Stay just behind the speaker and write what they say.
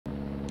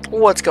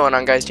What's going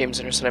on, guys?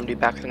 James Anderson MD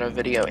back with another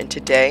video, and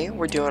today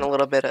we're doing a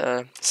little bit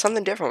of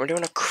something different. We're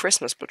doing a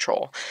Christmas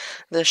patrol.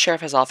 The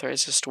sheriff has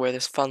authorized us to wear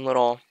this fun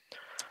little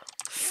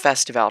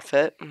festive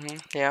outfit.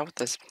 Yeah, with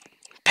this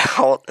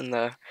belt and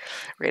the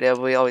radio.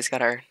 We always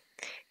got our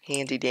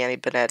handy dandy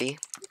Benetti.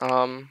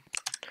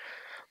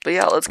 But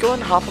yeah, let's go ahead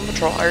and hop on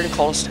patrol. I already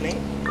called us tonight.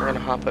 We're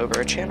gonna hop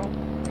over a channel,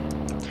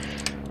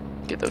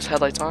 get those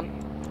headlights on.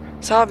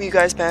 So how have you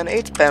guys been?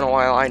 It's been a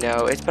while, I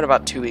know. It's been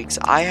about 2 weeks.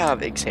 I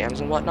have exams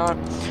and whatnot,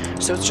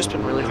 so it's just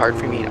been really hard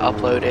for me to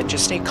upload and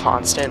just stay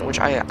constant, which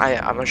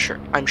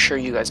I'm sure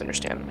you guys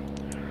understand.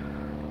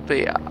 But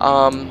yeah,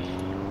 I'm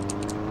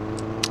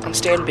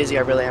staying busy.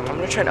 I really am. I'm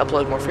gonna try and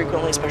upload more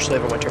frequently, especially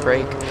over winter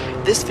break.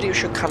 This video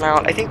should come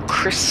out, I think I'm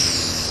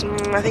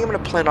gonna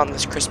plan on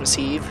this Christmas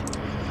Eve.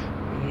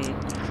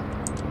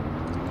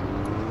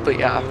 But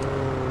yeah,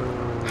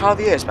 how have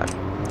you guys been?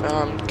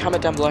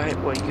 Comment down below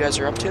what you guys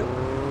are up to.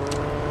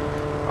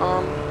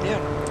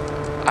 Yeah,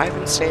 I've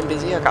been staying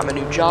busy. I got my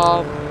new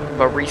job,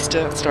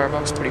 barista at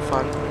Starbucks, pretty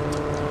fun.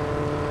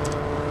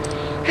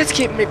 It's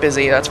keeping me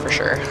busy, that's for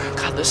sure.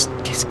 God, this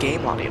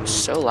game audio is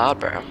so loud,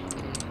 bro.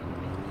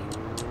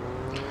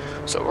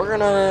 So we're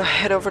gonna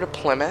head over to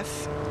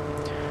Plymouth,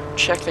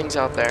 check things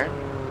out there,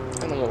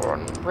 and then we'll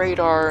run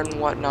radar and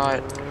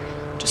whatnot.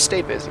 Just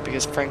stay busy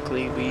because,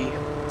 frankly, we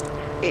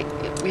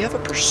have a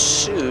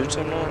pursuit.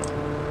 I'm not.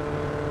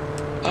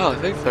 Oh, I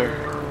think they're.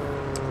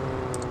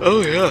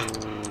 Oh yeah.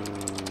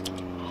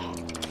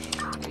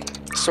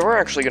 So we're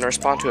actually going to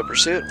respond to a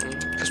pursuit,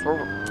 because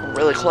we're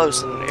really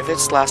close, and if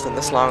it's lasting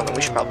this long, then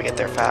we should probably get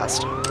there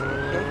fast.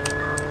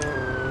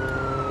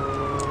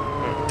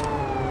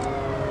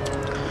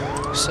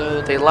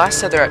 So they last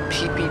said they're at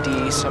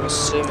PPD, so I'm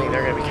assuming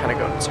they're going to be kind of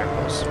going in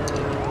circles.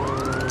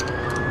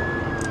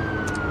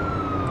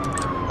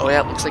 Oh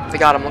yeah, looks like they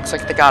got him,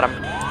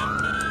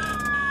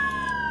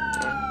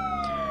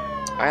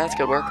 Alright, that's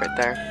good work right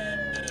there.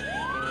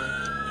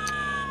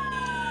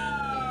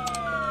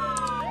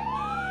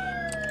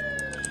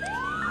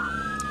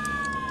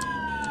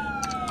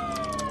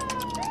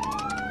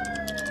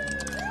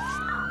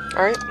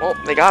 Alright, well,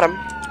 they got him.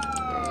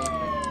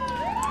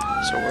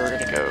 So we're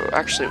gonna go,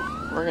 actually,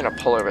 we're gonna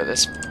pull over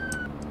this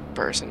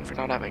person for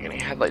not having any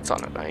headlights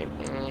on at night.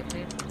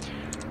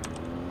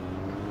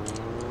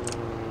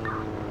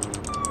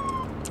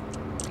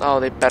 Oh,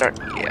 they better,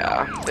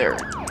 yeah, they're...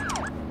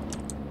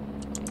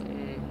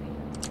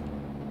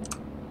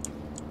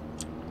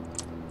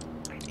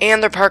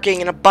 And they're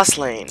parking in a bus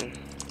lane.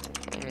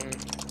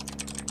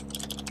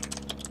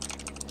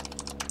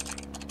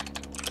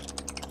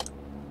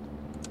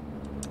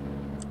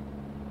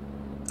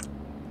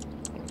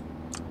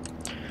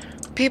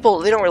 People,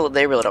 they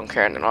really don't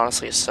care, and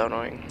honestly, it's so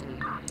annoying.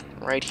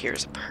 Right here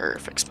is a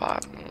perfect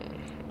spot.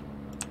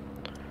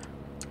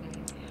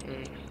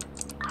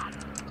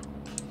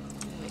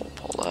 We'll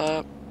pull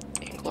up,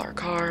 angle our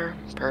car,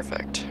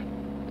 perfect.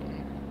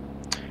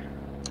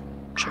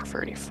 Check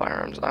for any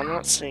firearms. I'm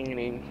not seeing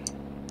any.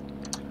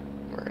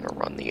 We're gonna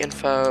run the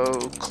info,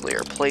 clear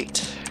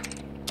plate,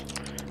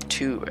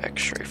 2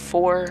 X-ray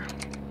 4,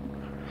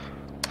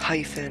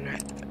 hyphen,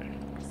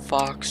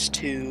 Fox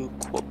 2,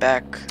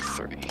 Quebec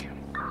 3.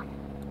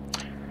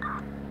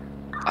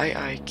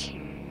 II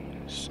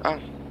Kings. Oh.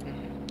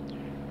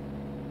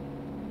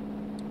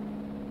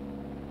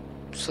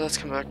 So that's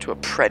coming back to a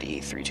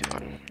Preddy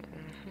 321.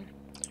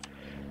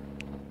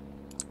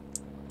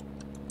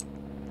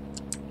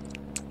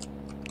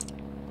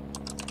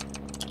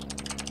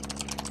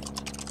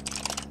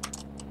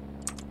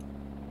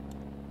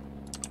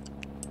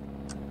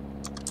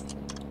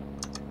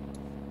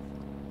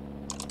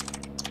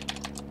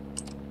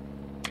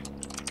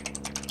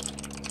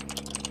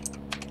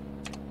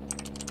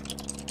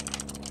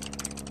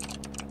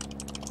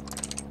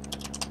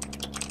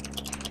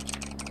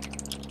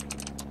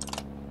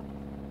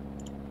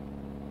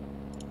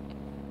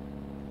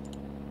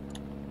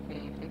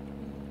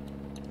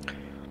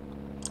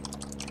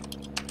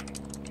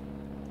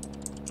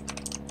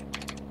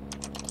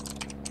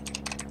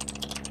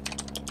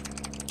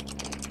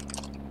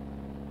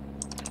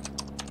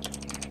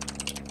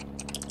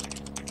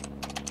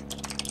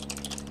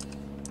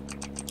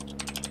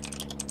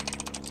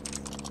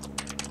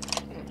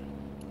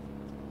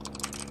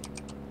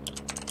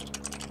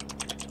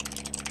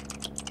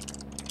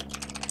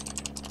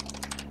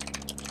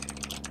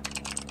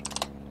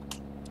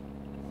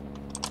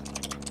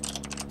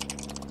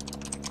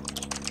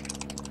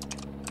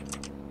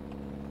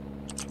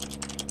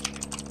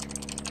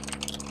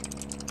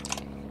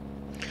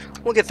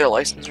 We'll get their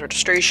license and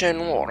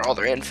registration, we'll order all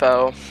their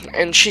info,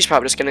 and she's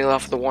probably just getting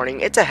off with a warning.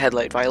 It's a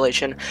headlight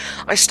violation.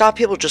 I stop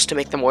people just to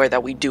make them aware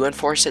that we do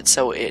enforce it,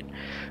 so it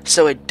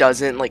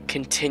doesn't, like,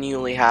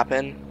 continually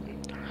happen.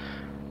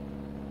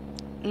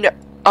 No,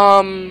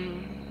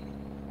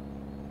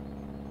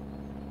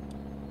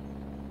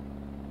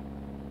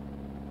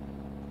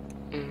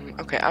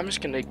 okay, I'm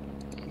just gonna,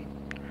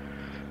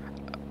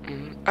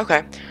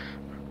 okay.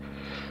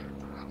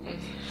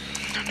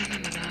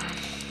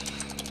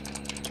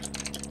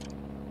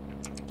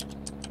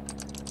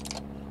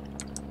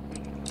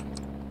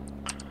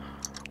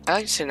 I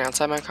like sitting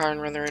outside my car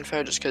and run their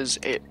info just because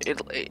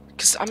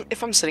because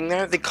if I'm sitting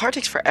there, the car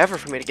takes forever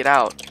for me to get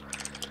out.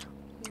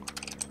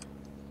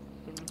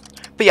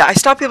 But yeah, I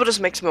stopped people just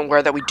makes them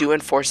aware that we do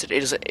enforce it.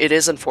 It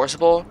is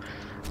enforceable,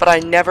 but I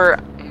never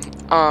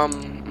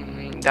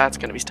that's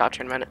gonna be stopped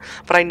here in a minute.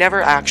 But I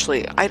never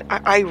actually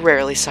I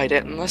rarely cite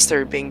it unless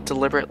they're being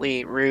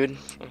deliberately rude.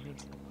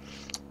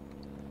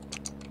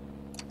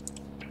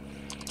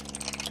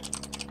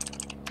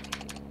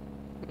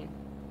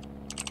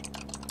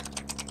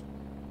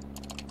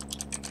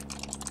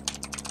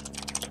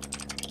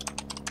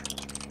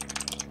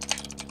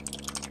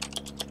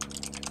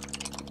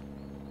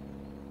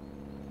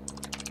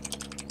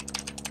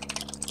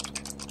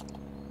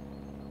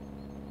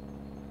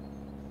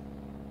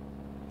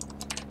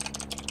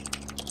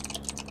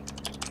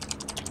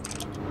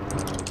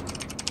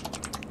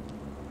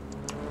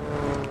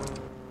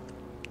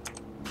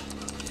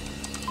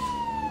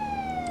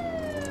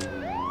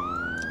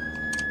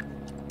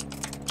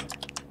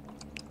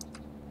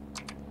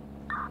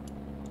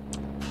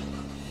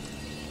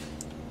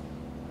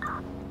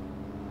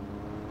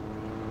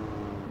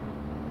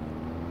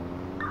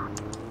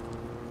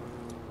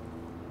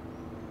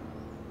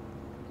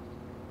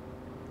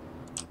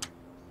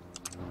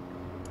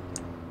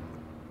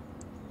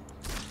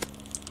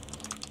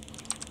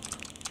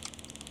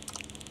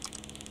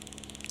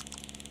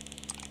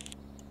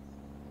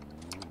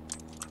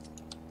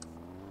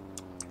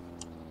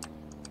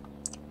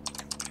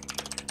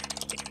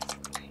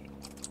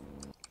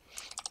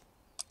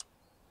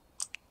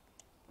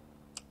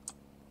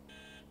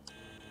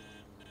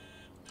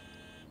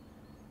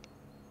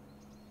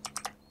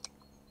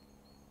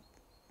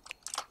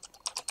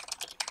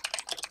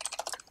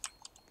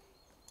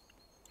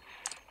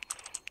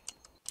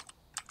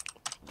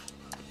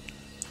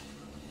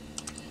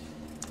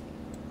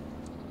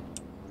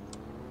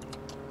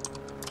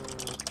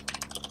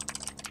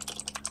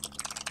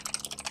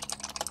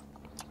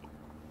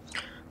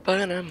 Put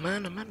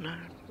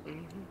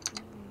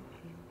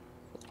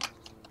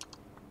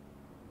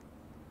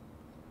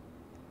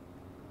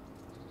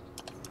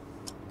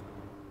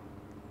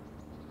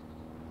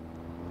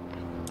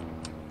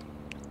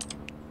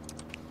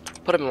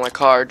him in my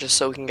car just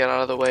so we can get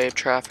out of the way of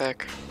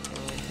traffic.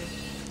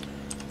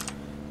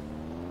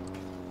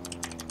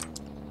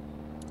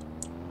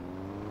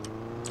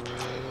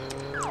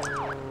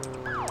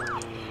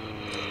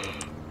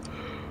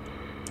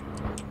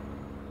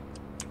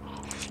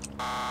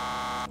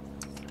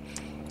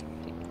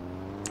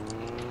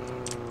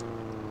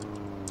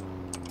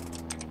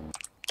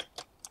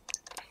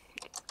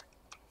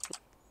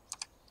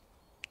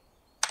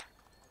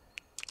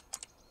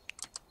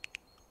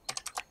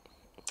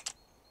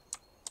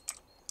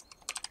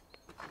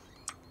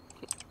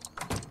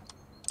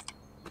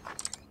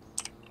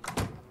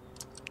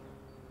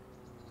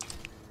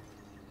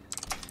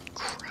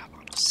 Crap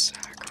on a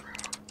sack, bro.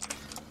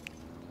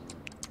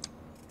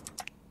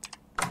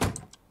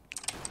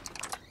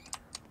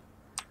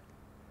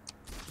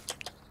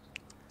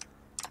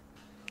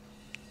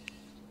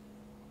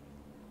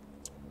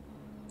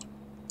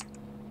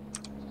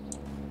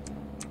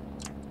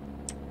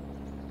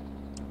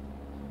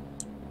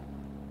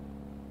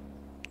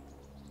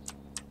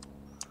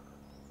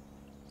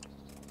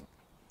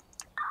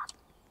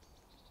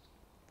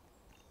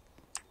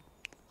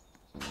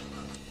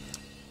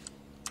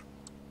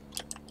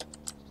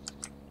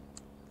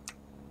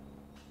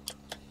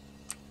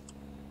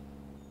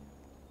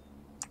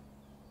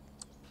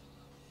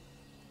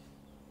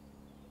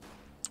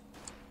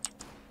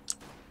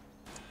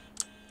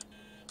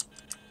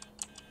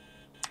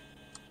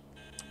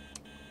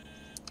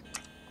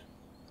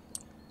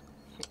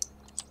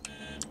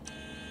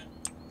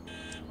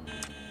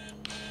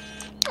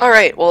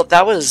 Alright, well,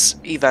 that was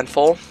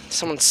eventful.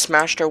 Someone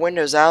smashed our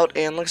windows out,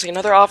 and looks like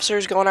another officer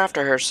is going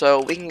after her,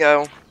 so we can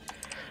go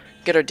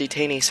get our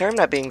detainee. Sorry I'm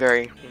not being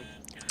very,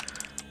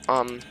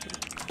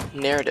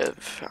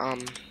 narrative.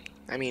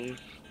 I mean,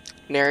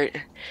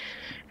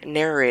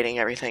 narrating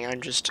everything.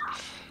 I'm just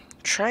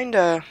trying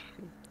to...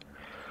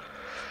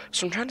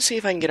 So I'm trying to see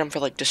if I can get him for,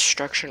 like,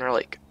 destruction or,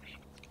 like...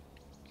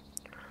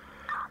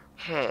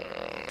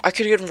 I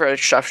could get him for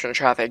destruction of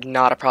traffic,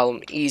 not a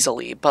problem,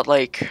 easily, but,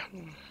 like...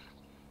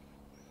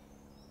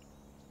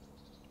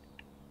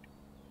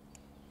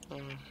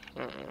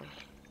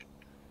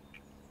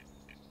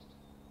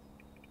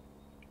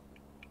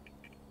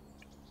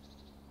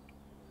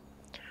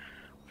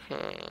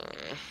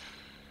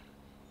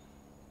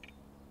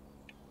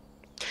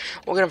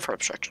 We'll get him for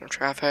obstruction of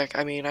traffic.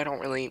 I mean, I don't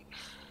really...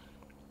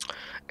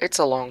 It's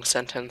a long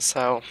sentence,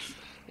 so...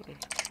 I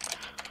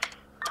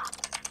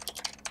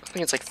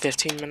think it's like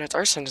 15 minutes.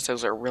 Our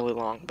sentences are really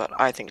long, but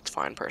I think it's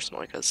fine,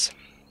 personally, because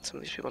some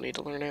of these people need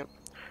to learn it.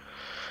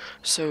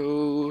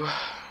 So...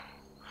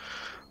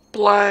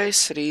 Bly,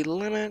 city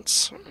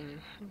limits...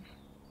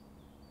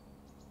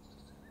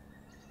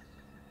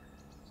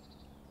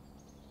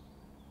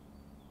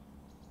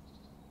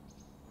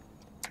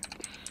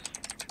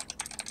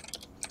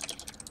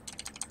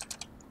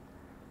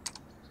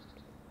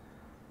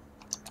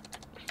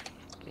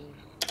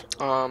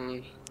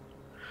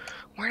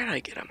 Where did I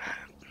get him at?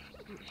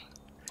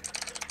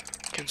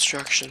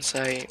 Construction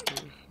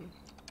site.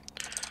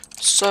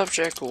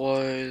 Subject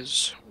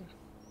was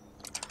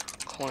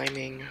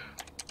climbing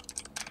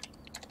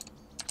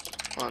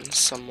on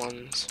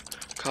someone's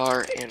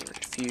car and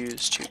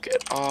refused to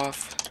get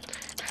off.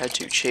 Had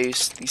to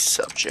chase the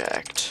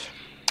subject.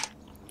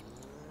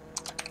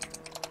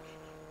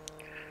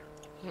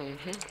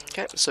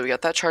 Okay, so we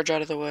got that charge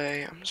out of the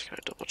way. I'm just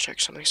gonna double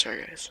check something.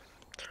 Sorry, guys.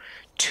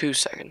 2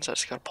 seconds. I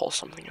just gotta pull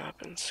something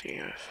up and see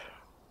if.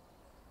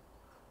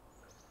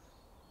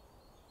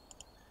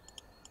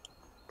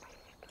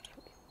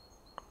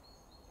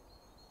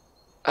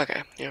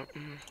 Okay, yeah,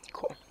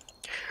 cool.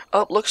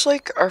 Oh, looks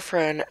like our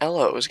friend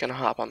Ello is gonna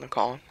hop on the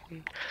call.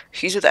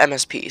 He's with the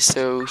MSP,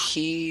 so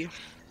he...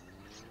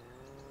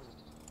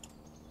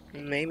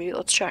 Maybe,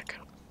 let's check.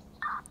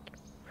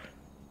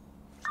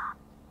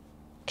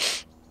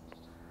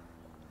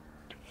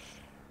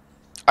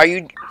 Are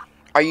you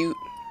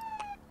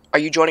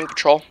joining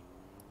patrol?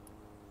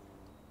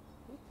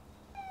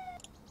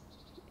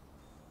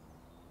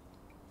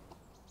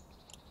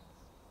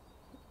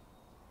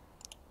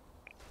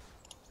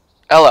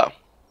 Ello.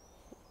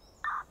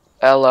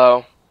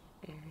 Hello.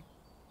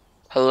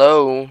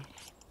 Hello.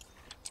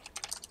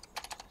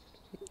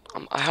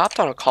 I hopped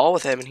on a call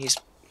with him and he's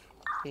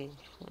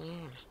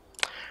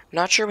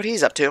not sure what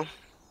he's up to.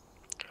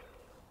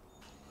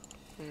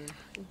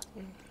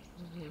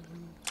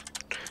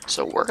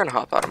 So we're gonna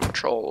hop out of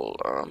patrol.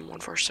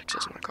 146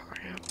 is my car.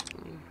 Yeah.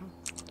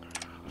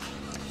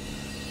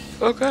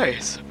 Okay.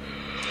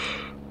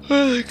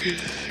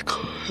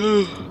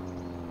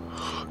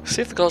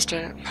 See if the call's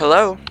time.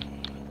 Hello.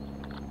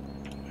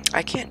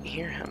 I can't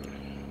hear him.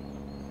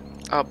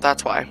 Oh,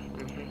 that's why.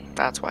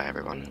 That's why,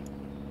 everyone.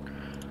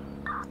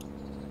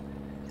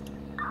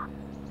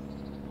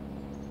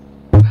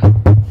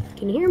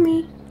 Can you hear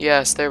me?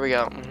 Yes, there we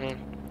go.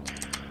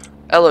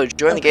 Hello,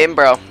 join the game,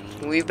 bro.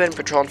 We've been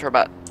patrolling for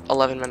about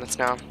 11 minutes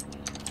now.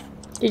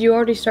 Did you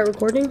already start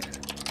recording?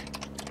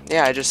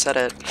 Yeah, I just said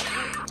it.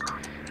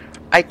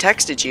 I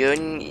texted you,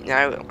 and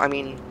now, I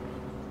mean,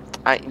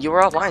 you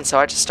were offline, so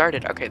I just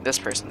started. Okay, this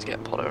person's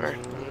getting pulled over.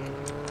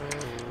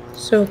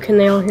 So, can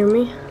they all hear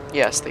me?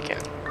 Yes, they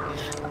can.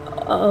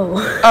 Oh.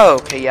 Oh,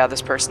 okay, yeah,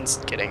 this person's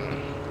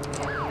getting...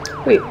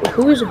 Wait,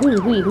 who's we?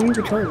 Who are you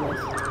patrolling with?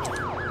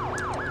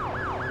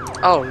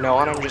 Oh, no,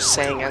 and I'm just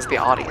saying as the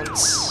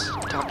audience.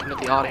 Talking to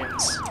the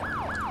audience.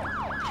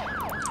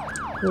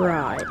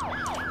 Right.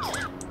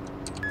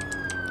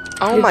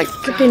 Oh my god.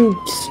 Freaking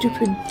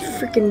stupid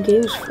freaking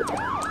games for it.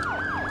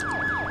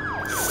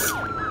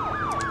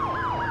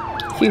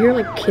 If you hear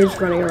like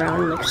kids running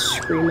around and like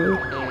screaming.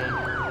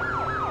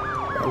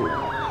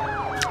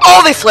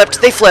 Oh, they flipped!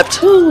 They flipped!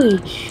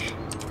 Holy sh!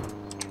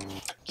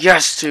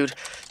 Yes, dude.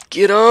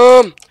 Get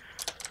him!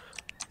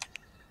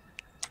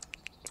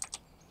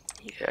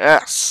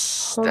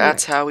 Yes. Oh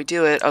That's how we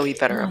do it. Oh, he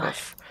better God.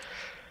 have.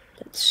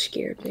 That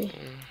scared me.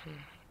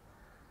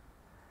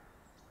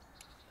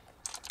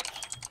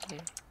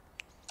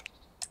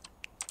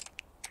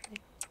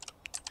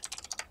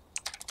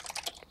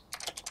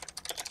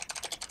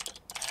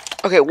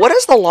 Okay, what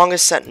is the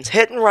longest sentence?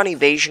 Hit and run,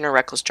 evasion, or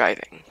reckless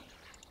driving?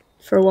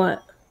 For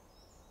what?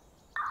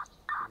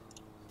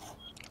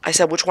 I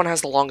said, which one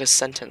has the longest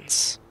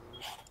sentence?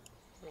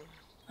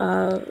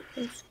 Felony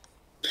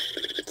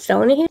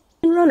hit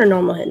and run or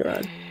normal hit and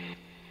run?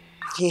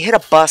 He hit a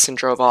bus and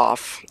drove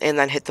off, and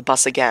then hit the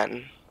bus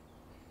again.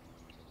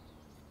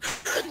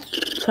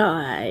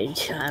 I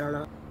don't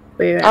know.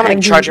 Wait, I'm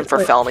gonna charge him for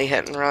felony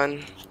hit and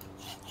run.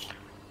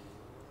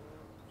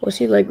 Was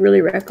he like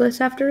really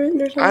reckless after it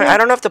or something? I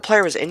don't know if the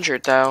player was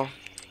injured though.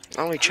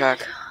 Let me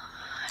check.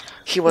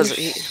 He was.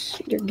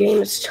 Your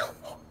game is still.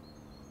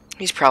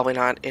 He's probably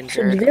not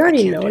injured. So do they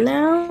already know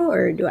now,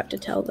 or do I have to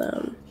tell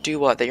them? Do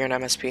what? That you're an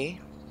MSP?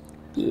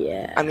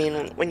 Yeah. I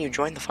mean, when you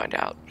join, they'll find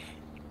out.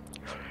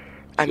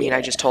 I mean,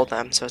 I just told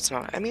them, so it's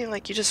not. I mean,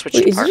 like you just switch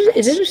departments.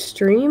 Is it a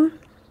stream?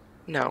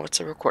 No,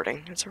 it's a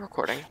recording. It's a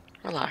recording.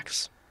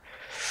 Relax.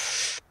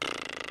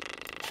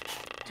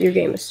 Your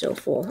game is still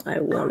full. I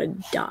want to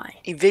die.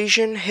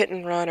 Evasion, hit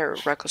and run, or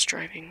reckless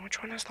driving?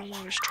 Which one has the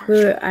longest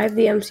charge? I have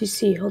the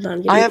MCC. Hold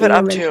on. I have it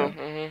up too.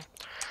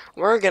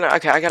 We're gonna.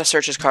 Okay, I gotta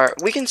search his car.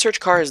 We can search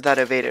cars that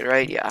evaded,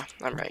 right? Yeah,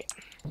 I'm right.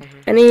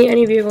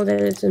 Any vehicle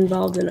that is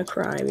involved in a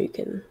crime, you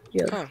can.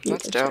 Oh,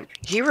 that's dope.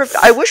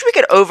 I wish we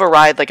could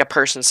override like a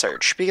person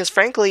search because,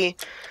 frankly,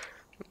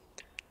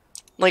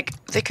 like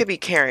they could be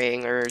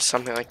carrying or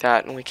something like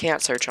that, and we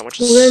can't search them. Which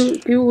is. Well, then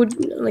people would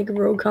like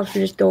road cops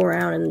would just go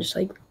around and just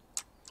like.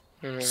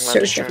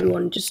 Search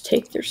everyone and just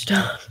take their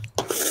stuff.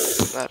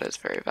 That is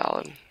very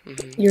valid.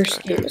 Your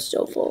game is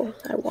still full.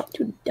 I want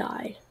to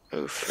die.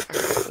 Oof.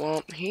 Right,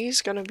 well,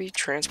 he's gonna be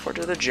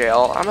transported to the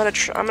jail. I'm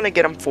gonna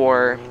get him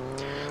for.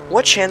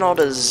 What channel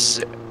does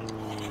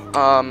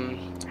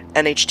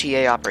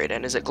NHTA operate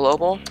in? Is it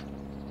global?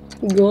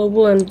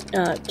 Global and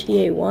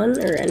TA1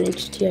 or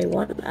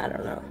NHTA1? I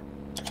don't know.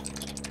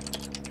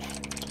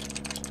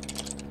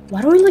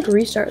 Why don't we like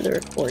restart the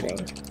recording?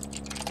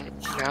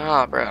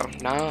 Nah, bro.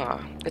 Nah.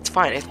 It's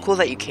fine. It's cool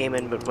that you came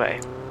in midway.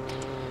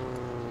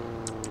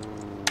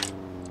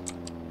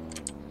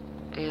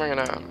 And we're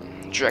gonna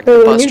direct the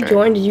When bus you driver.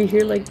 joined, did you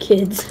hear like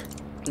kids?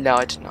 No,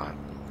 I did not.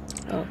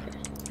 Okay.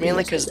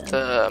 Mainly because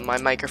my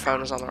microphone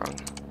was on the wrong.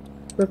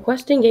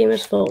 Requesting game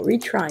is full.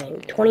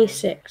 Retrying.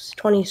 26.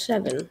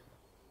 27.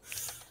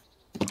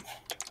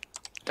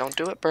 Don't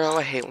do it, bro.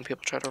 I hate when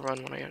people try to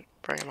run when I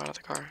bring them out of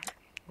the car.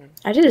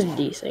 I did a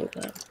desync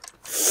though.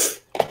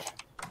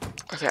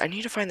 Okay, I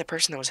need to find the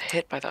person that was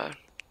hit by the...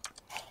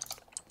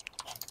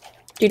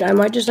 Dude, I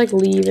might just like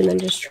leave and then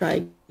just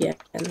try again.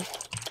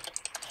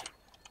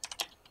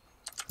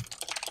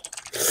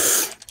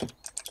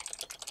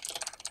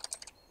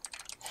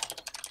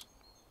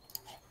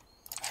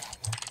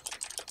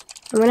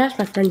 I'm gonna ask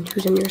my friend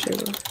who's in your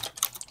server.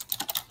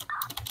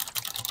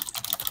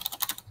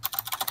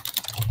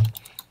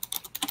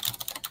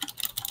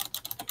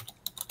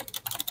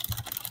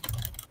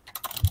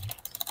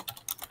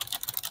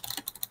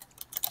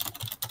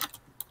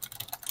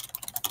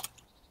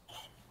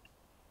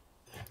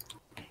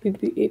 Beep,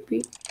 beep, beep,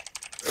 beep.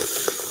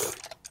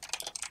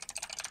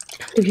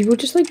 Do people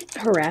just like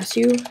harass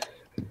you?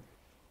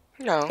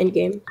 No. In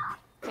game?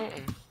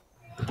 Mm-mm.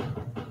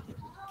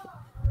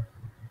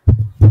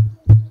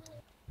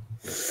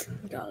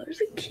 God,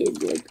 there's a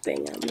kid like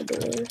banging on the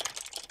door.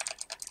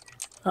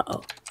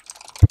 Uh-oh.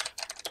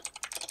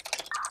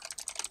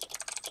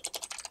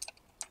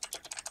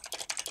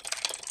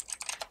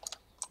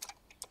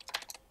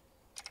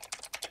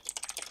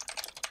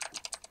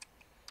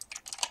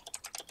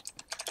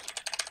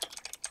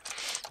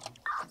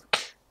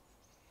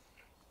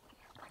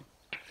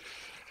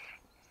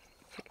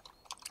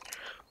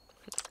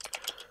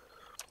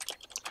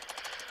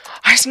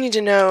 I just need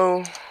to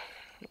know...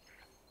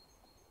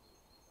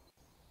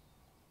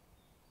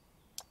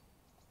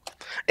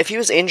 If he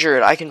was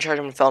injured, I can charge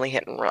him a felony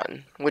hit and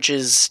run, which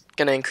is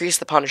going to increase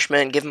the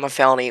punishment, give him a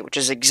felony, which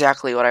is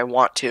exactly what I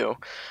want to,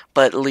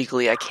 but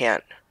legally I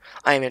can't.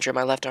 I am injured.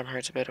 My left arm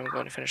hurts a bit. I'm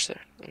going to finish it.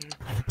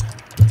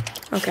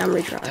 Okay, I'm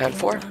retrying.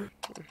 10-4.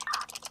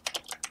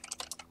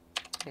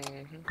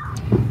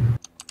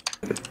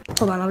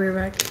 Hold on, I'll be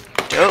right back.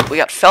 Oh, we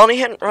got felony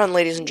hit and run,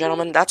 ladies and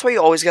gentlemen. That's why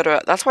you always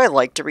gotta... That's why I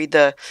like to read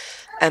the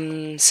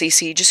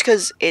MCC, just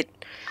because it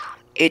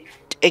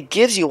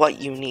gives you what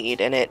you need,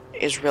 and it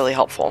is really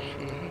helpful.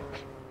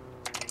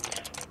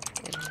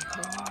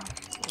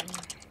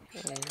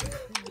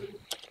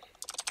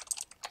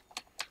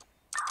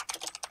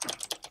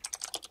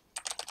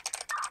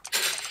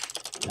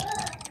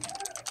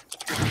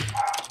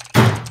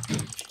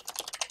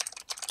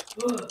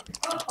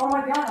 Oh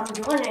my god, I'm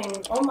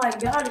joining. Oh my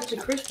god, it's a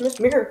Christmas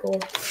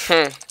miracle.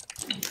 I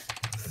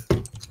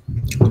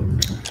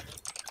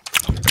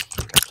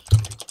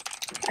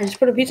just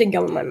put a piece of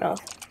gum in my mouth.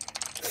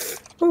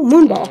 Oh,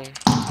 moonball.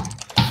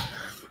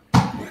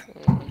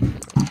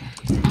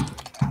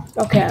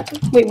 Okay,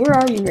 wait, where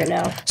are you right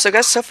now? So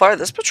guys, so far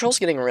this patrol's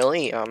getting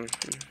really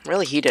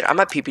really heated. I'm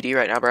at PPD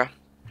right now, bro.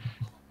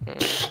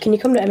 Can you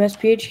come to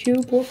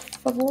MSPHQ, por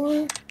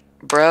favor?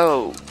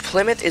 Bro,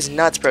 Plymouth is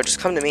nuts, bro. Just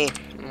come to me.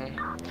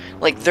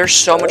 Like, there's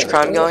so much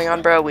crime going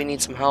on, bro. We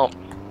need some help.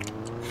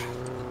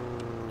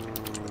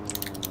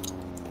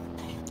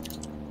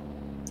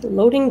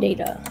 Loading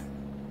data.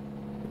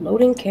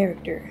 Loading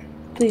character.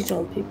 Please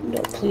don't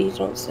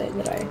say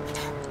that I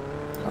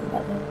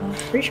combat log.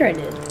 Pretty sure I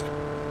did.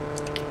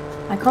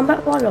 I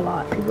combat log a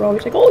lot. People are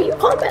always like, "Oh, you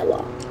combat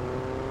log."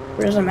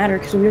 But it doesn't matter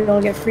because we all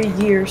get free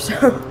gear, so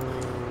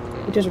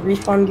we just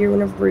respawn gear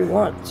whenever we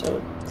want. So,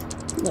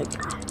 like,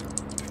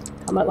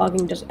 combat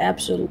logging does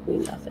absolutely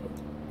nothing.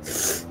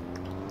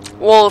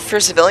 Well, for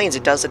civilians,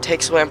 it does. It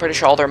takes away, I'm pretty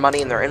sure, all their money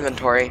in their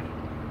inventory.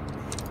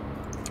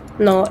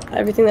 No,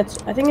 everything that's...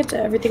 I think it's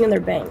everything in their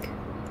bank.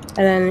 And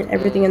then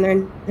everything in their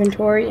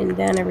inventory, and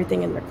then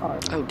everything in their car.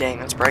 Oh, dang,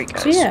 that's bright,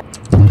 guys. So, yeah.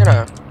 I'm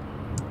gonna...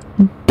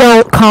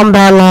 Don't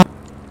combat log.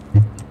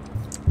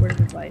 Word of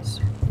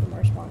advice from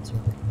our sponsor.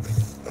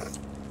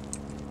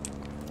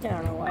 Yeah,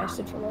 I don't know why I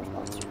said from our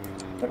sponsor.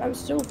 But I'm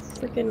still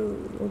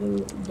freaking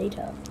loading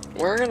data.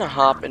 We're gonna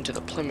hop into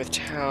the Plymouth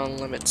town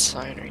limit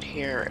sign right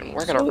here, and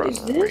we're gonna run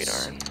the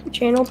radar.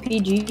 Channel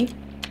PG?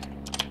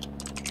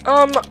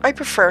 I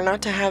prefer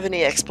not to have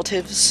any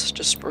expletives.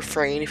 Just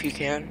refrain if you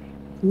can.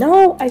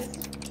 No, I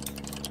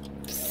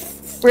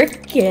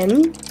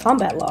freaking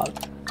combat log.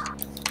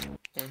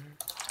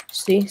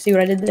 See what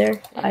I did there?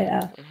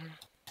 I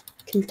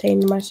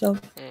contained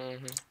myself.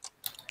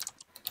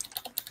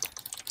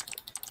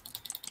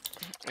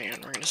 Man,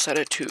 we're gonna set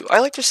it to... I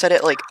like to set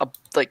it like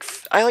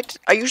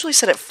I usually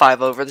set it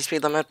 5 over the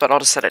speed limit, but I'll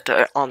just set it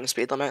to on the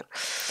speed limit.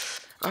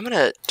 I'm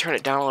gonna turn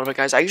it down a little bit,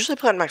 guys. I usually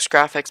put on max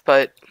graphics,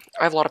 but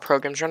I have a lot of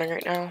programs running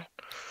right now.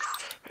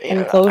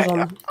 And close them.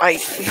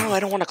 No, I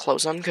don't want to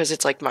close them because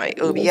it's like my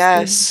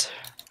OBS.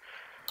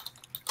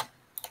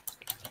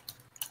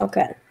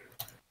 Okay.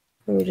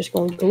 We're just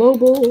going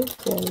global,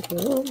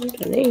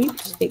 Canadian,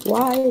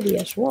 statewide,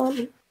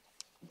 ES1.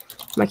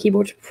 My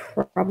keyboard's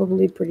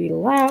probably pretty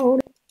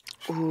loud.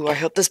 Ooh, I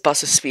hope this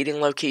bus is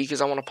speeding low-key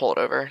because I want to pull it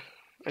over.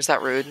 Is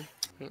that rude?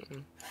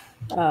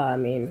 I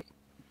mean,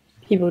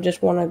 people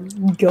just want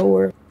to go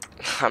or.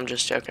 I'm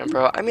just joking,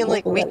 bro. I mean,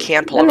 like, Well, we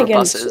can pull then over again,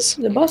 buses.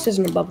 the bus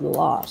isn't above the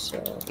law,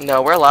 so.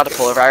 No, we're allowed to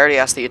pull over. I already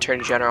asked the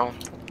Attorney General.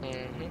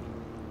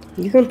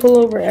 You can pull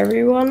over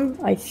everyone,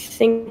 I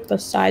think,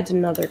 besides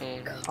another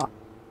cop.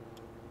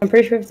 I'm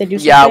pretty sure if they do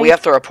something. Yeah, we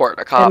have to report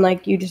a cop. And,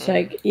 like, you just,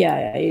 like,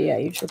 yeah,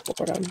 you just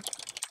report them.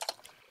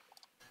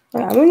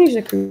 I'm gonna use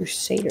a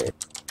Crusader.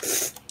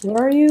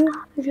 Where are you,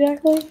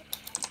 exactly?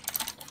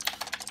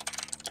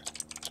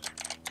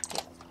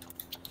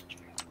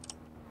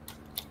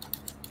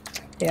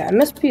 Yeah,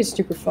 MSP is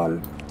super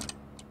fun.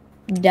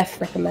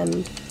 Def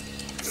recommend.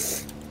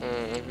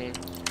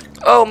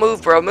 Oh,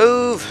 move, bro,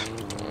 move!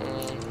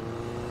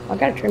 I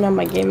gotta turn on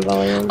my game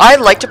volume. I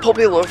like to pull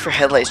people over for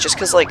headlights just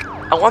because, like,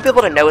 I want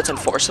people to know it's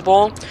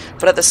enforceable,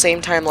 but at the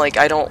same time, like,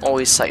 I don't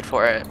always cite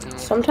for it.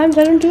 Sometimes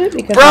I don't do it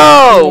because...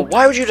 Bro!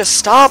 Why would you just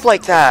stop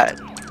like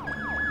that?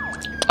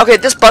 Okay,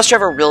 this bus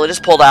driver really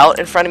just pulled out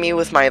in front of me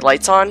with my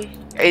lights on.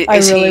 I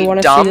really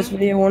want to see this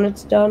video when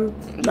it's done.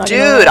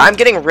 Dude, I'm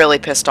getting really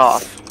pissed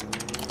off.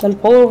 Then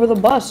pull over the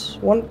bus.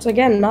 Once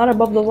again, not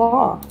above the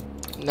law.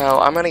 No,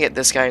 I'm gonna get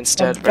this guy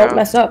instead, bro. Don't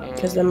mess up,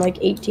 because then like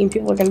 18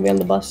 people are gonna be on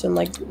the bus and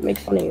like make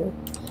fun of you.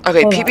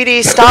 Okay, Hold PPD,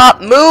 on.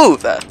 stop!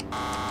 Move!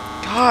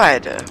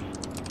 God.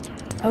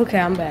 Okay,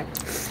 I'm back.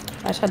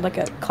 I just had like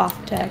a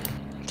cough attack.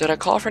 Did I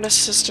call for an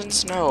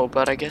assistance? No,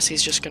 but I guess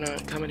he's just gonna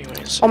come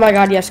anyways. Oh my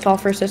god, yes, call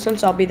for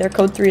assistance. I'll be there,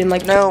 code 3 in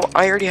like... No,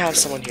 I already have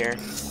someone here.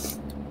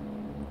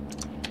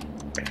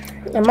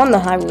 I'm on the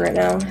highway right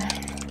now.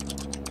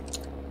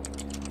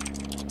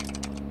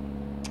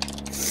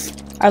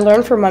 I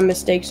learned from my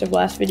mistakes of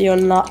last video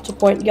not to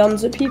point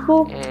guns at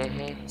people.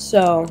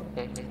 So,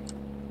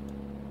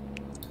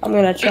 I'm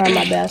gonna try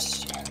my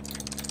best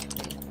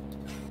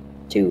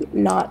to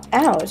not...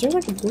 Ow, is there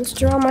like a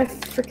blister on my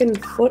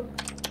freaking foot?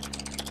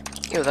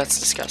 Ew, that's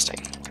disgusting.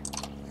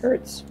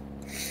 Hurts.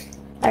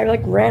 I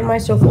like ran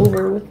myself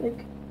over with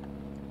like...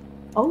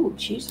 Oh,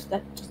 Jesus,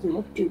 that doesn't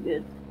look too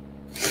good.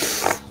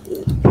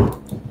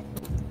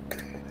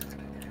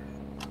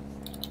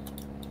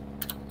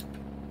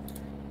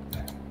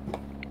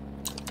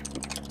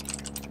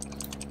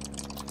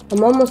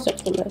 I'm almost at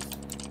Plymouth.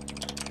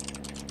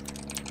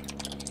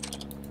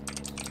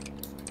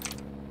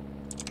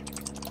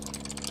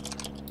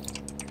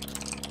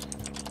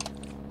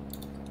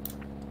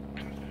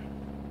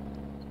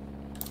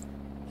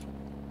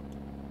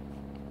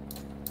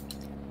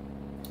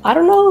 I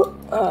don't know,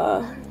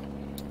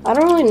 I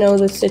don't really know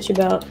the stitch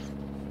about,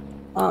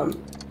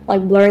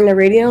 like blurring the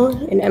radio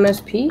in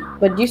MSP,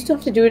 but do you still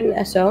have to do it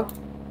in SO?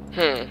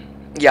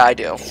 Yeah, I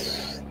do.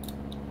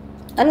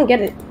 I don't get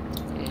it.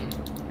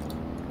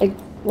 Like,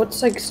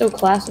 what's like so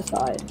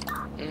classified?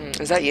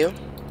 Is that you?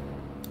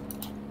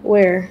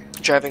 Where?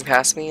 Driving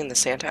past me in the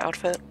Santa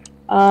outfit?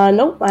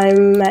 Nope,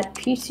 I'm at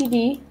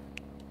PCD.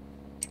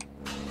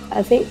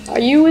 I think, are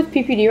you with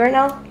PPD right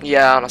now?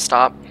 Yeah, on a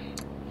stop.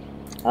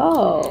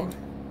 Oh.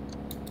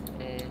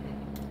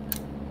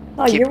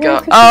 Oh, Keep you're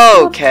going.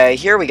 Oh, okay,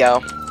 here we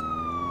go.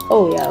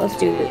 Oh yeah, let's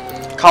do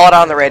it. Call it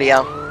on the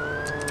radio.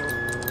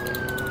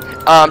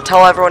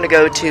 Tell everyone to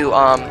go to,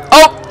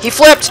 oh! He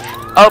flipped!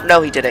 Oh,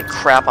 no, he didn't.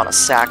 Crap on a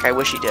sack. I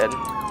wish he did.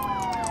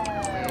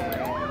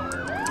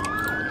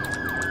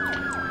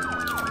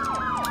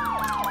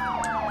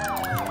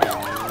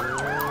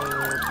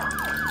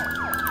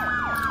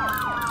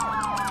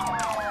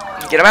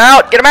 Get him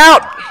out! Get him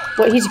out!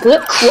 What, he's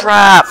glitched?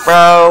 Crap,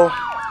 bro.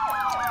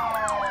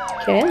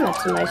 Okay,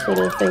 that's a nice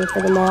little thing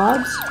for the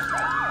mods.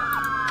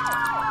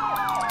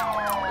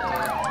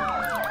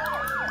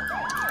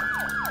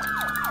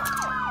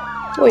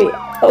 Wait,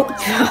 oh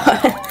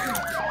god.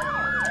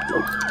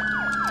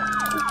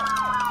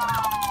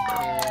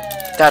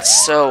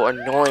 That's so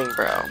annoying,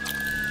 bro.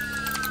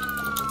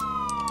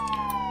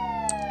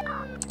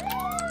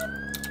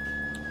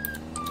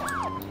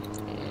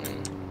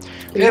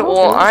 Okay,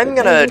 well, I'm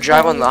gonna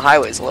drive on the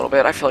highways a little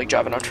bit. I feel like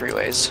driving on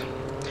freeways.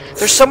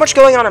 There's so much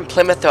going on in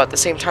Plymouth, though. At the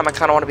same time, I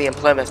kind of want to be in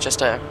Plymouth just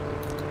to...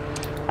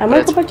 I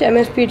might go back to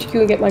MSPHQ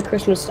and get my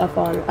Christmas stuff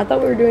on. I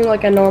thought we were doing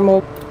like a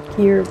normal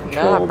gear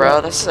patrol. Nah,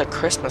 bro, this is a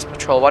Christmas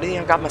patrol. Why do you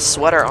think I got my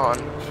sweater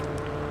on?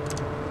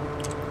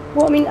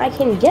 Well, I mean, I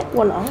can get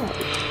one on.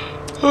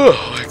 Oh,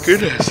 my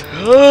goodness.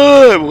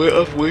 Oh, I'm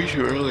up way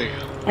too early.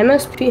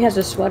 MSP has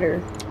a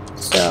sweater,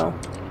 so...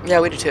 Yeah,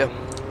 we do too.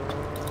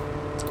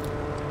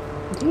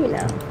 Do you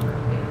now?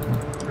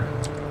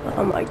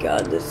 Oh my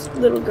god, this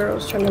little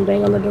girl's trying to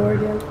bang on the door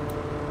again.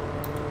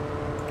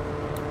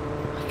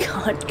 Oh my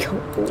god, go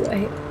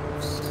away.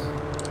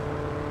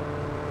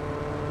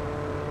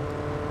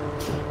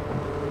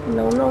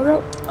 No, no,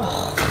 no.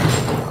 Oh,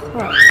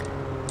 fuck.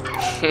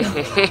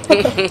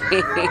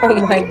 Oh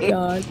my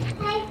god.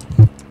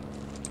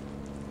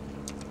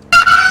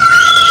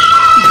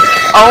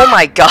 Oh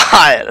my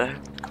god.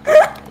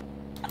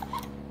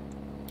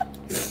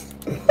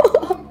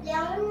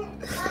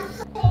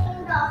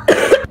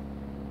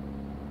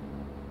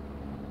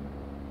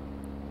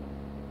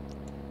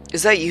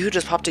 Is that you who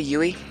just popped a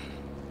Yui?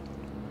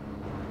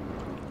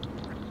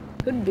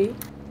 Could be.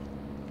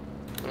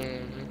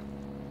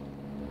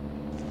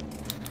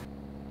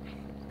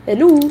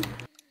 Hello.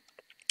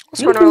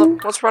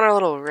 Let's run our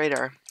little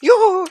radar.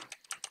 Yoo-hoo!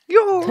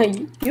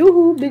 Yoo-hoo!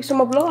 Yoo-hoo, big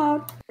summer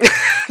blowout.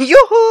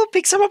 Yoo-hoo!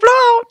 Big summer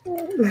blowout!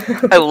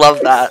 I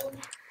love that.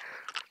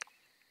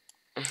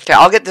 Okay,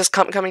 I'll get this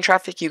coming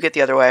traffic, you get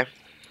the other way.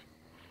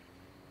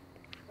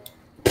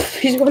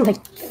 He's going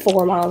like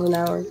 4 miles an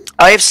hour.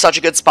 I have such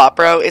a good spot,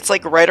 bro. It's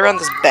like right around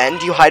this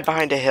bend. You hide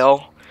behind a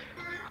hill.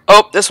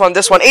 Oh, this one.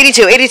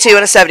 82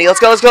 and a 70. Let's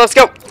go.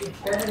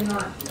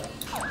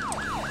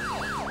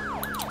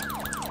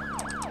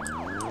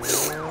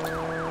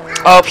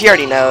 Oh, he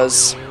already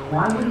knows.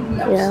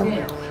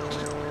 Yeah.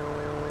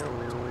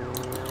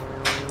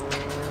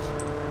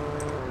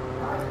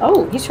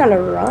 Oh, he's trying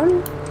to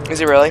run? Is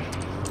he really?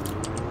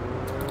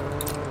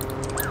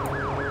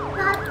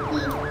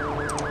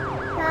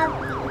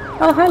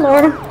 Oh, hi,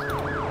 Lauren.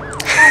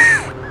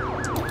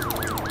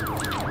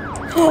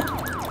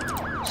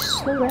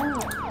 Slow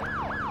down.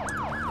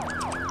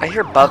 I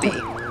hear Bubby.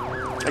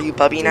 Are you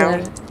Bubby now?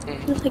 Yeah.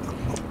 He's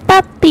like,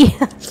 Bubby.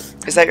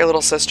 Is that your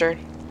little sister?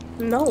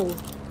 No.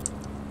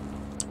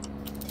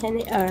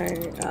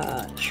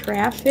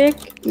 Traffic.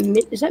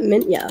 Is that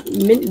mint? Yeah,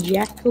 mint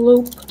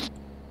jackalope.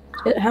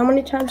 How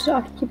many times is it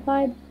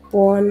occupied?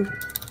 1.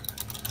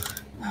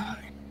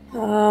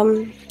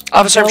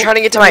 Officer, I'm trying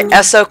to get to my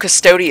SO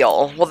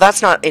custodial. Well,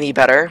 that's not any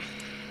better.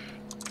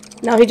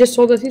 No, he just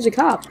told us he's a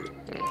cop.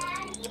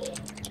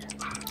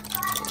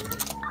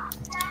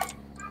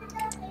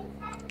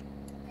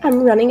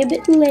 I'm running a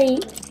bit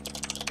late.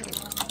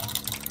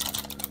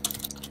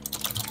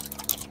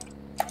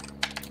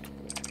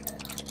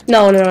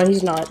 No,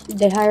 he's not.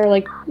 They hire,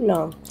 like,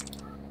 no.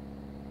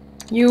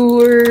 You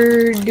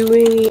were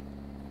doing...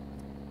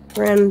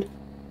 Friend.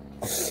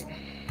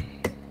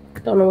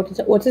 Don't know what to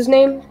say. What's his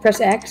name? Press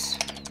X.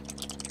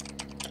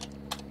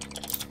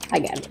 I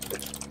got it.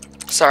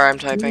 Sorry, I'm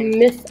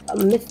typing.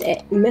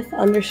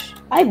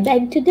 I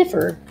beg to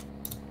differ.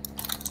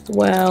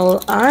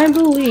 Well, I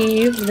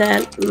believe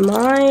that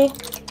my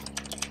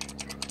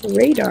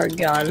radar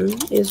gun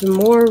is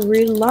more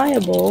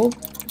reliable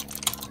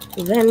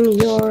than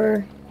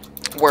your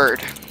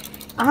word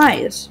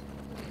eyes.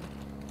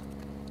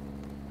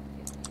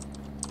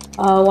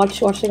 Watch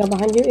the guy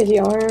behind you. Is he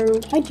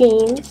armed? Hi,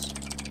 James.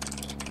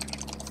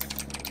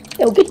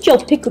 Yo, get your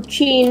pickle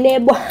chin there,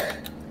 boy.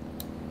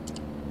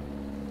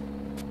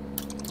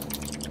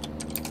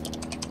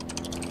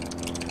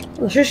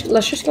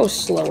 Let's just go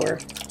slower.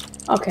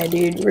 Okay,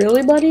 dude.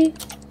 Really, buddy?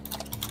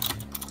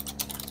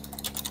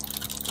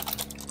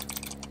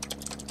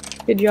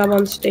 Good job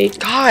on state.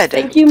 God.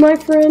 Thank you, my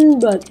friend,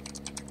 but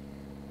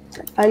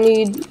I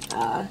need,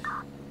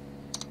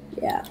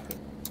 yeah.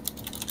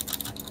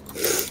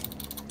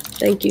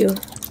 Thank you.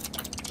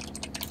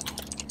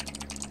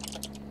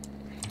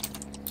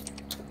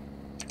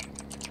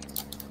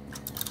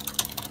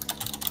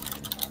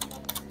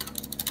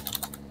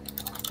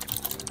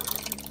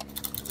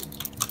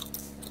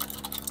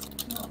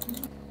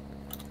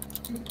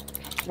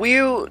 Will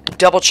you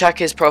double check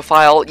his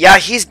profile? Yeah,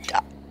 he's...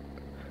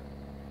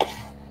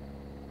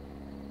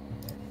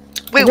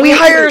 Wait, we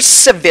hire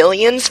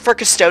civilians for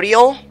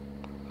custodial?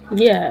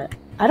 Yeah.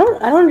 I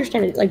don't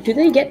understand it. Like, do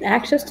they get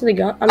access to the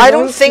gun? I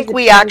don't think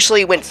we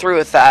actually went through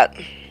with that.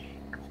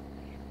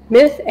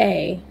 Myth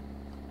A.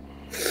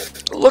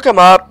 Look him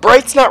up.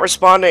 Bright's not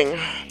responding.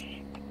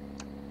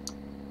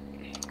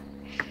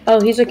 Oh,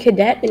 he's a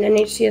cadet in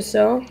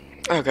NHCSO?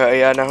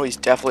 Okay, yeah, no, he's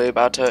definitely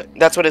about to...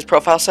 That's what his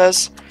profile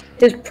says?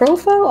 His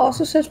profile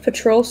also says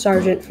Patrol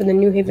Sergeant for the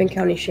New Haven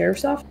County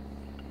Sheriff's Office.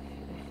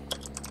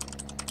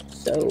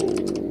 So...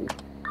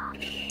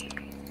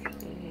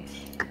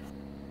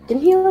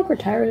 Didn't he, like,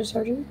 retire as a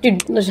sergeant?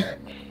 Dude,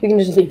 we can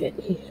just leave it.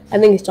 I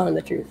think he's telling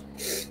the truth.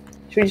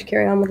 Should we just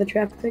carry on with the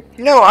traffic?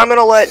 No, I'm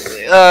gonna let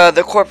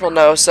the corporal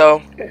know,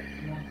 so...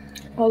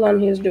 Hold on,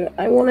 he was doing...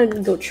 I wanted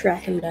to go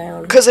track him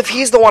down. Because if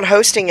he's the one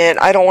hosting it,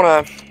 I don't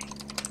want to...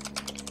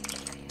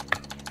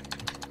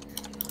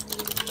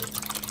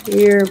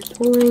 We're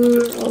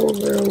pulling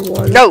over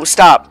one... No,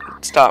 stop.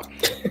 Stop.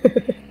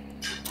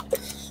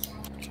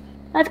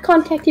 I've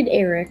contacted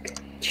Eric.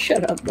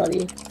 Shut up,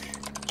 buddy.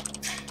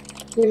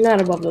 You're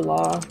not above the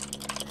law.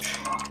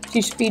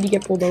 Too speed to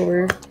get pulled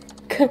over.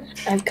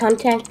 I've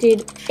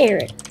contacted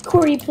Eric.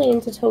 Corey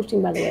Plains is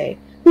hosting, by the way.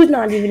 Who's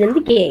not even in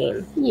the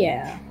game.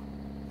 Yeah.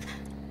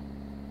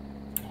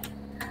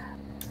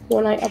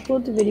 When I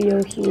upload the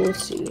video, he will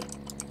see.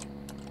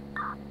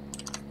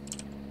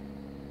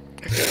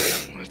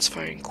 Okay, let's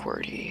find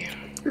QWERTY.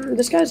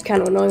 This guy's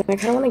kind of annoying. I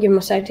kind of want to give him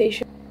a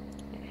citation.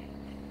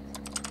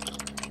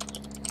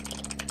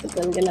 But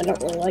then again, I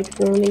don't really like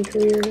ruining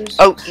careers.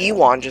 Oh,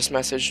 Ewan just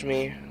messaged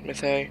me,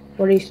 Mithay.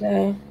 What did he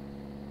say?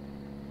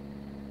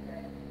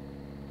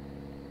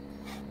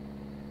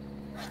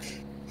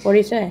 What did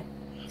he say?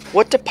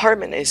 What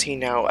department is he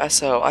now?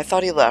 SO. I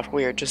thought he left.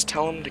 Weird. Just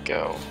tell him to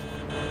go.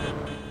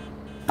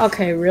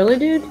 Okay, really,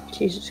 dude?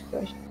 Jesus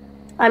Christ.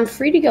 I'm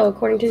free to go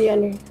according to the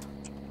under...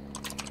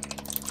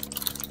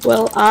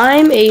 Well,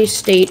 I'm a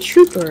state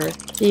trooper.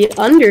 The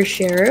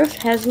undersheriff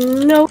has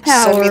no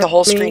power. Send me the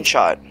whole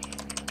screenshot.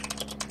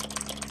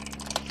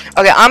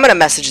 Okay, I'm gonna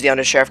message the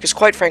undersheriff, because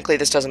quite frankly,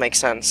 this doesn't make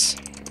sense.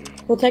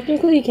 Well,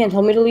 technically, you can't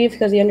tell me to leave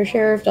because the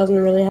undersheriff doesn't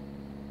really have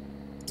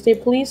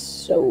state police,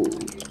 so...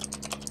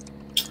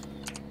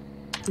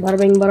 Bada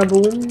bing, bada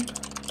boom.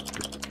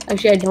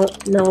 Actually, I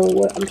don't know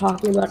what I'm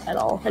talking about at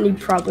all, and he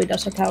probably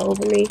does have power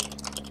over me.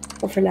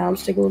 But for now, I'm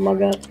sticking with my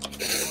gut.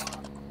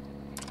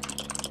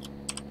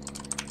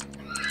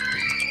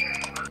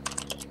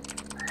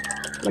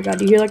 Oh my god,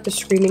 do you hear like the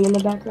screaming in the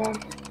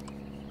background?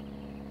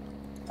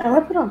 I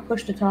would put on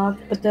push to talk,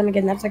 but then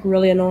again, that's like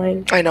really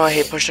annoying. I know, I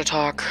hate push to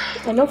talk.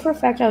 I know for a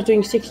fact I was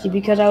doing 60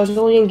 because I was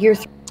only in gear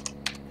 3.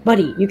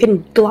 Buddy, you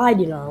can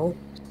glide, you know.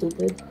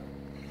 Stupid.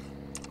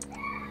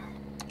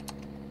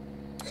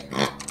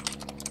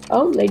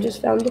 Oh, they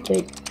just found the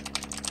pig.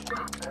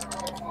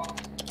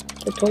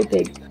 The toy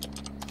pig.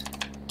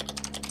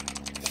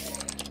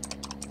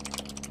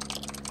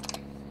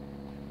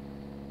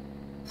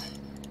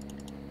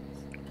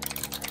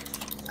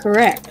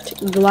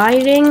 Correct.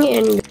 Gliding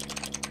and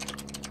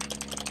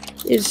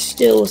is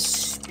still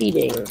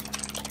speeding.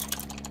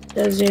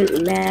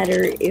 Doesn't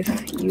matter if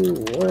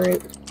you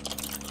weren't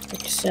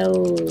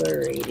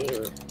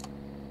accelerating.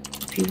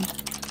 If you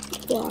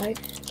fly,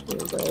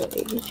 you'll go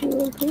 82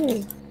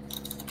 okay.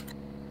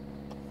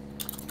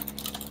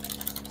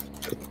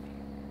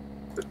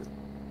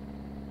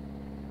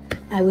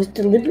 I was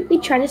deliberately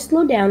trying to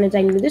slow down as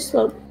I knew the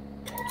slope.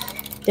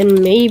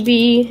 Then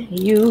maybe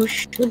you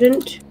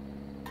shouldn't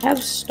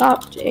have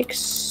stopped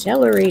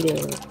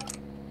accelerating.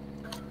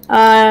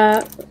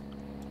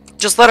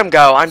 Just let him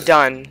go. I'm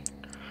done.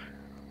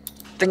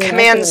 The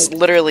command's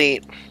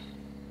literally...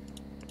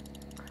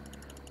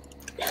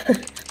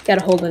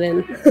 Gotta hold it in.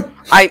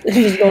 This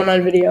is going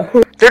on video.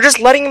 They're just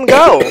letting him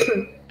go.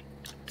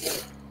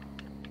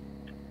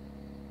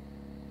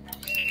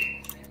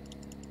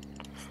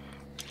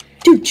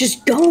 Dude,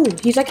 just go.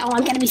 He's like, oh,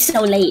 I'm gonna be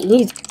so late. And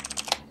he's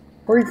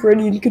worried for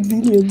any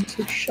inconvenience.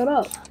 Like, shut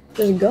up.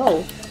 Just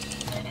go.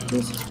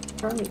 Jesus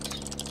Christ.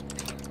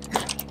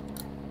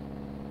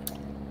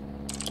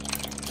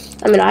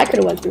 I mean, I could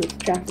have went through the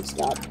traffic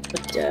stop,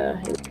 but,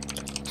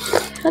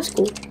 that's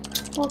cool.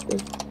 All cool.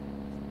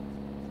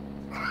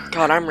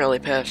 God, I'm really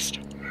pissed.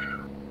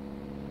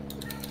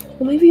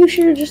 Well, maybe you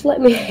should have just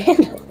let me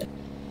handle it.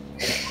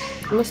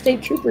 I'm a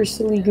state trooper,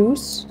 silly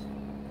goose.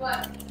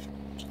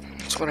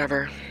 It's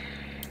whatever.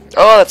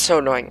 Oh, that's so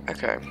annoying.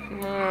 Okay.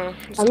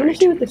 I'm gonna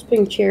see what this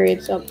pink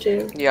chariot's up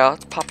to. Yeah,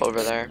 let's pop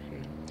over there.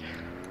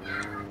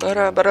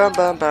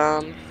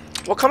 Ba-da-ba-da-ba-bum.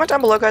 Well, comment down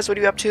below, guys, what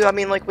are you up to? I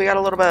mean, like, we got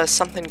a little bit of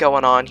something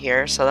going on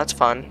here, so that's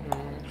fun.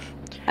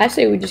 I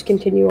say we just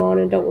continue on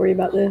and don't worry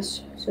about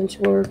this. Since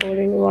we're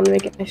recording, we want to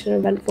make it nice and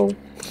eventful.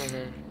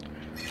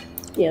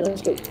 Yeah,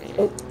 let's go.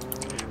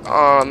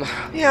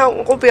 Yeah,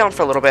 we'll be on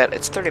for a little bit.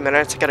 It's 30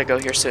 minutes. I gotta go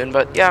here soon,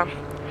 but yeah.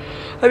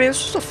 I mean,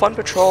 it's just a fun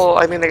patrol.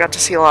 I mean, they got to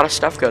see a lot of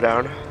stuff go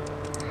down.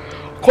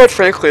 Quite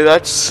frankly,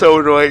 that's so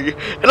annoying.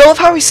 And I love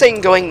how he's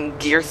saying going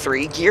gear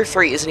 3. Gear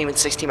 3 isn't even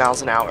 60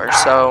 miles an hour,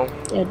 so...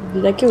 Yeah,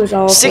 that kid was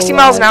all 60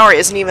 miles an hour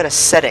isn't even a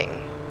setting.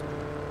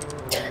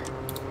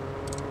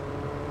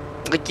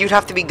 Like, you'd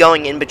have to be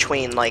going in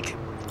between, like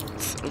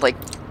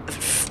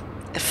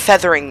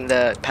feathering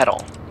the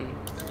pedal.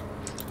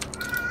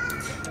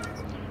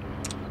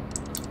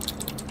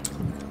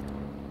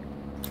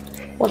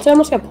 Once I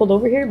almost got pulled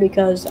over here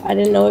because I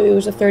didn't know it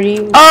was a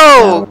 30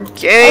 Oh,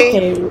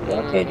 okay.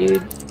 Okay,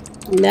 dude.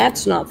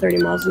 That's not 30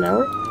 miles an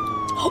hour.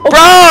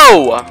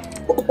 Bro!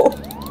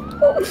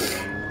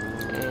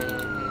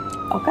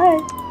 Okay.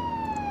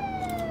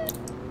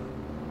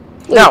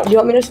 Wait, No. do you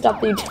want me to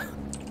stop the...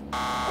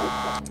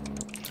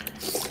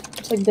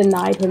 Just like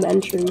denied him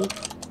entry.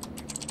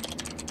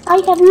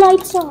 I have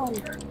lights on.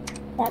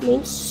 That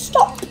means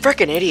stop.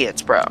 Frickin'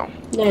 idiots, bro.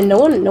 Yeah, no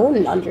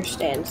one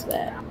understands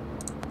that.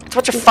 It's a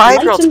bunch of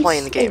 5-year-olds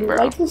playing the game, bro.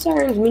 Lights and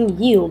sirens mean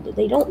yield.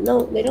 They don't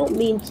know. They don't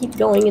mean keep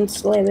going and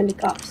slam into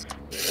cops.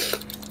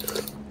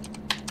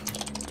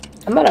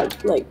 I'm gonna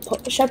like.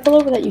 Should I pull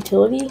over that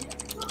utility?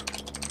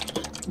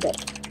 Okay.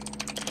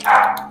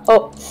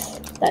 Oh,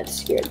 that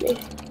scared me.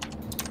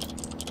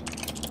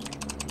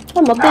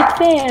 I'm a big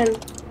fan.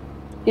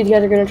 These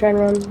guys are gonna try and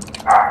run.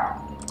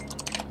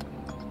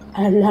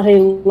 I'm not a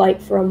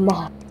light for a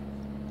mob.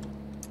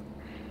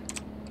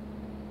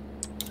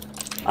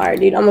 Alright,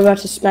 dude, I'm about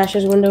to smash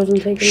his windows and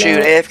take him Shoot,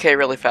 out. AFK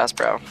really fast,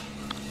 bro.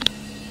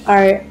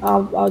 Alright,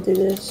 I'll do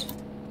this.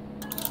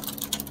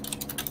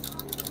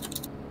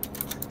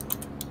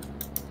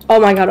 Oh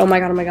my god, oh my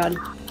god, oh my god.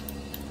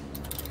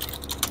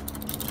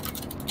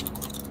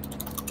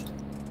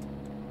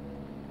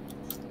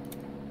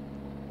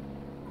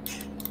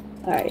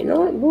 Alright, you know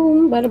what?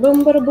 Boom, bada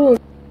boom, bada boom.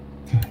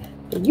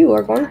 You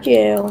are going to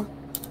jail.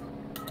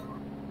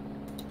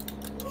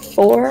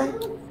 4.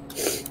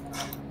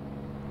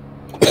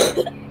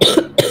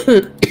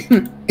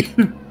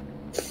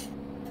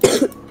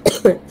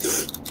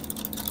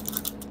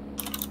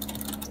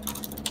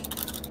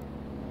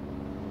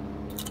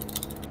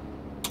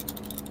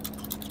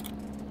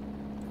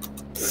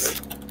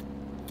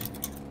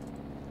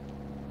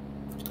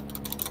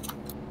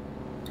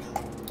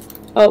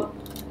 Oh.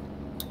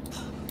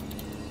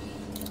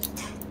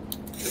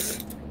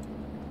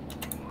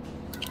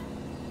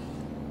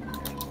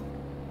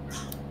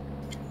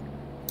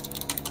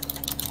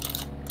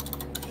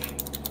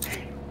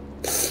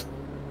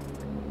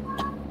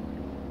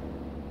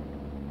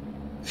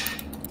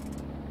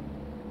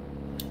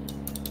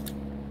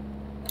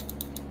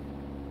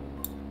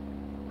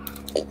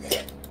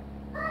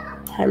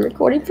 I'm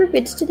recording for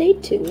bits today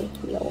too.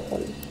 No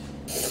one.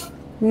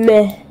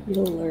 Meh,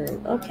 you'll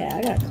learn. Okay,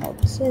 I gotta call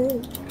this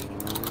in.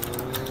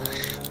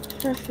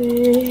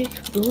 Traffic,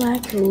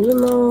 black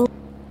limo,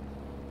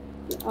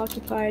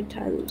 occupied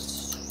times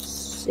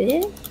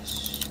 6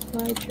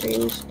 by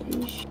train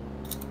station.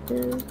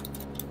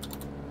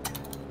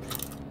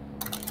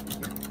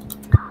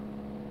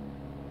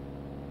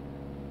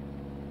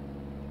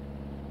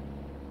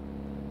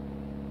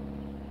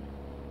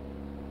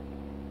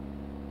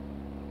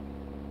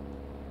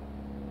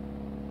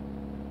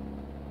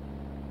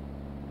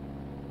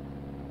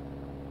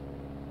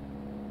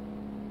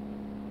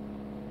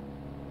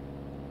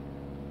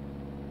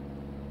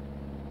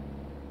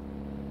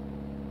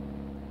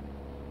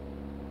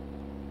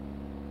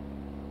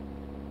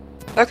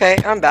 Okay,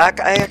 I'm back.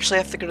 I actually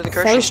have to go to the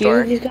grocery store.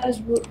 Thank you. These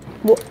guys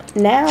will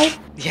now.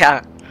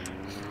 Yeah.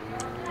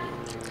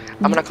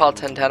 I'm gonna call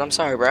 1010. I'm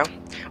sorry, bro.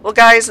 Well,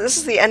 guys, this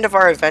is the end of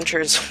our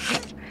adventures.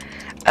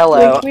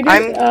 Hello.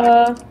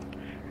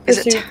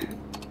 Is it?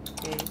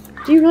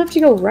 Do you have to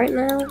go right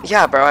now?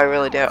 Yeah, bro. I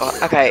really do.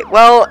 Okay.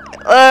 Well,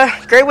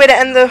 great way to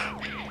end the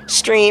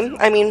stream.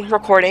 I mean,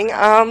 recording.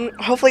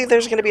 Hopefully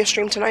there's gonna be a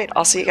stream tonight.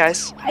 I'll see you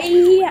guys.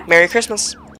 Bye. Merry Christmas.